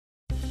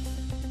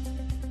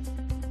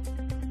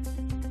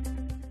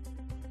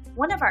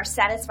One of our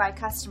satisfied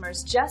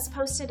customers just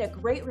posted a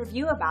great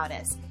review about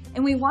us,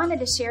 and we wanted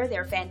to share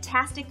their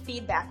fantastic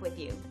feedback with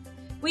you.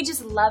 We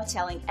just love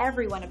telling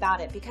everyone about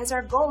it because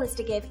our goal is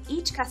to give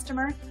each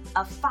customer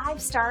a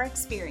 5-star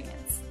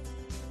experience.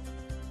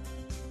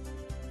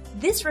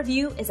 This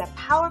review is a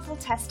powerful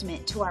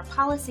testament to our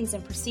policies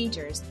and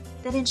procedures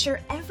that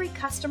ensure every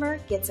customer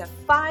gets a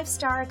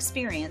 5-star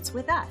experience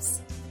with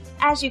us.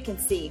 As you can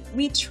see,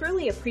 we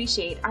truly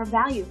appreciate our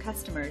valued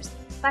customers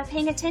by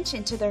paying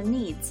attention to their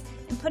needs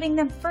and putting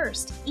them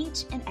first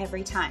each and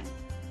every time.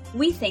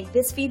 We think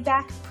this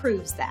feedback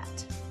proves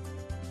that.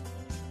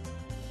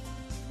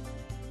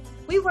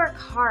 We work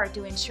hard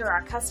to ensure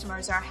our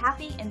customers are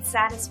happy and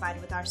satisfied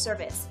with our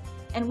service,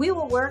 and we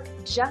will work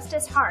just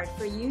as hard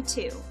for you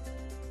too.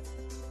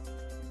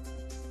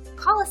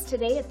 Call us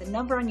today at the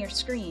number on your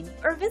screen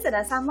or visit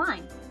us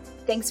online.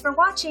 Thanks for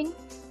watching.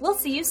 We'll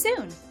see you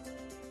soon.